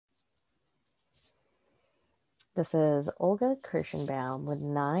This is Olga Kirschenbaum with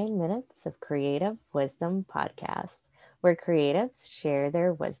 9 Minutes of Creative Wisdom podcast, where creatives share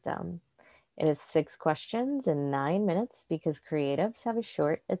their wisdom. It is 6 questions in 9 minutes because creatives have a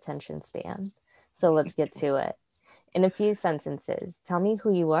short attention span. So let's get to it. In a few sentences, tell me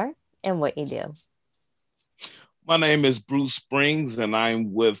who you are and what you do. My name is Bruce Springs, and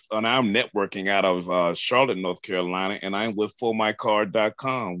I'm networking out of Charlotte, North Carolina, and I'm with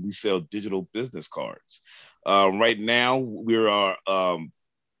ForMyCard.com. We sell digital business cards. Right now, we are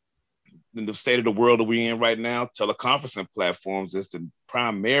in the state of the world that we're in right now. Teleconferencing platforms is the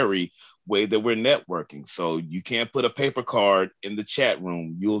primary way that we're networking. So you can't put a paper card in the chat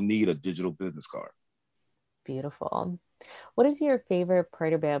room. You'll need a digital business card. Beautiful. What is your favorite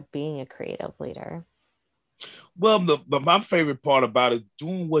part about being a creative leader? Well, but my favorite part about it,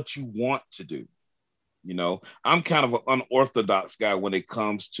 doing what you want to do. I'm kind of an unorthodox guy when it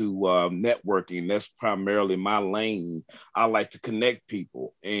comes to networking. That's primarily my lane. I like to connect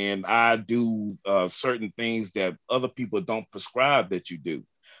people, and I do certain things that other people don't prescribe that you do.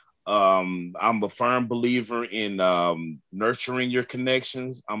 I'm a firm believer in nurturing your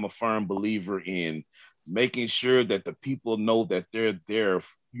connections. I'm a firm believer in making sure that the people know that they're there,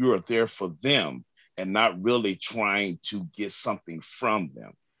 you're there for them, and not really trying to get something from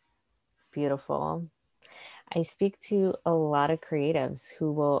them. Beautiful. I speak to a lot of creatives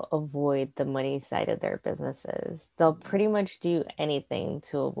who will avoid the money side of their businesses. They'll pretty much do anything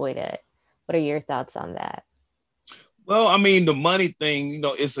to avoid it. What are your thoughts on that? Well, I mean, the money thing,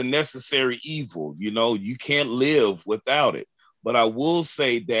 it's a necessary evil. You can't live without it. But I will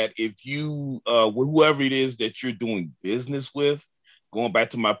say that if you, whoever it is that you're doing business with, going back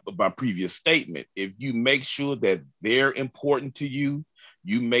to my previous statement, if you make sure that they're important to you,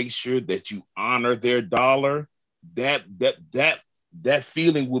 you make sure that you honor their dollar, that that that that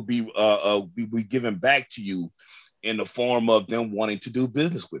feeling will be given back to you in the form of them wanting to do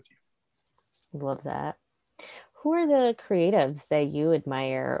business with you. Love that. Who are the creatives that you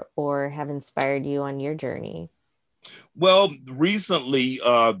admire or have inspired you on your journey? Well, recently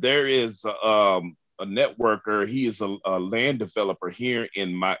there is a networker. He is a land developer here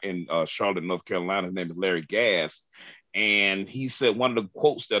in Charlotte, North Carolina. His name is Larry Gass, and he said one of the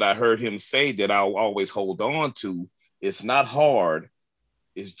quotes that I heard him say that I'll always hold on to: "It's not hard,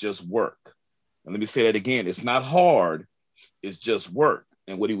 it's just work." And let me say that again: it's not hard, it's just work.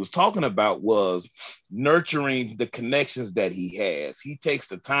 And what he was talking about was nurturing the connections that he has. He takes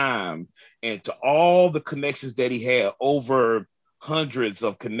the time, and to all the connections that he had, over hundreds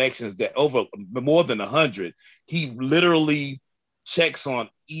of connections, that over more than 100, he literally checks on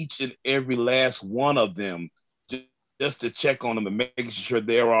each and every last one of them, just to check on them and making sure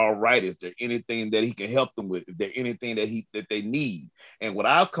they're all right. Is there anything that he can help them with? Is there anything that they need? And what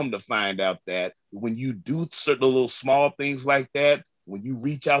I've come to find out, that when you do certain little small things like that, when you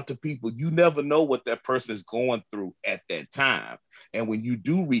reach out to people, you never know what that person is going through at that time. And when you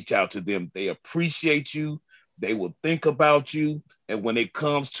do reach out to them, they appreciate you. They will think about you. And when it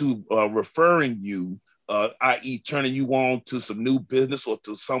comes to referring you, i.e., turning you on to some new business or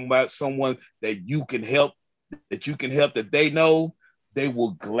to someone that they know, they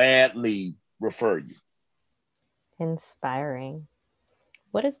will gladly refer you. Inspiring.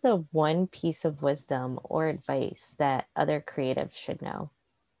 What is the one piece of wisdom or advice that other creatives should know?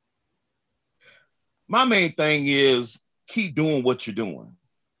 My main thing is keep doing what you're doing.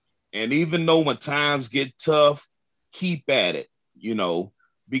 And even though when times get tough, keep at it, you know,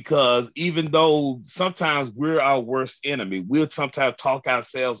 because even though sometimes we're our worst enemy, we'll sometimes talk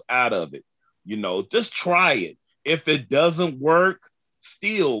ourselves out of it. Just try it. If it doesn't work,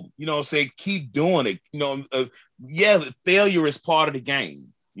 still, say keep doing it. Yeah, failure is part of the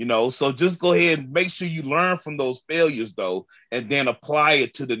game. So just go ahead and make sure you learn from those failures, though, and then apply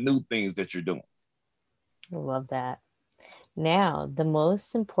it to the new things that you're doing. I love that. Now, the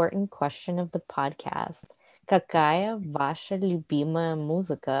most important question of the podcast. Какая ваша любимая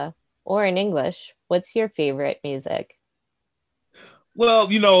музыка? Or in English, what's your favorite music? Well,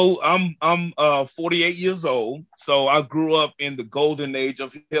 I'm 48 years old, so I grew up in the golden age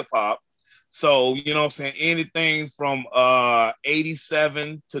of hip hop. So, I'm saying, anything from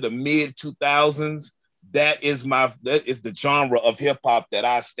 87 to the mid 2000s, that is the genre of hip hop that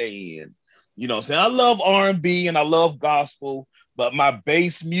I stay in. I'm saying, I love R&B and I love gospel, but my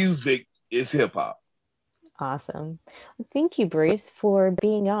base music is hip hop. Awesome. Thank you, Bruce, for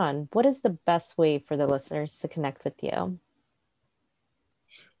being on. What is the best way for the listeners to connect with you?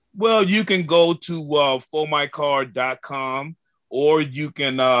 Well, you can go to formycard.com, or you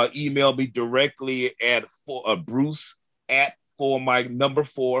can email me directly at Bruce at for my number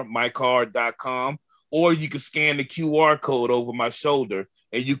four mycard.com, or you can scan the QR code over my shoulder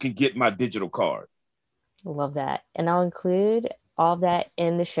and you can get my digital card. Love that. And I'll include all of that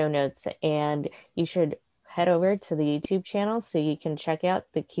in the show notes. And you should head over to the YouTube channel so you can check out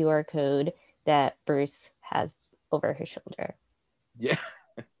the QR code that Bruce has over his shoulder. Yeah.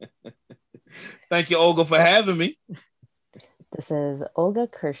 Thank you, Olga, for having me. This is Olga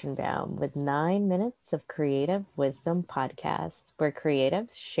Kirschenbaum with 9 Minutes of Creative Wisdom podcast, where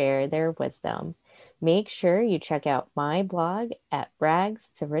creatives share their wisdom. Make sure you check out my blog at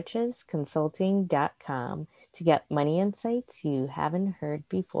rags2richesconsulting.com to get money insights you haven't heard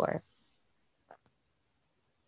before.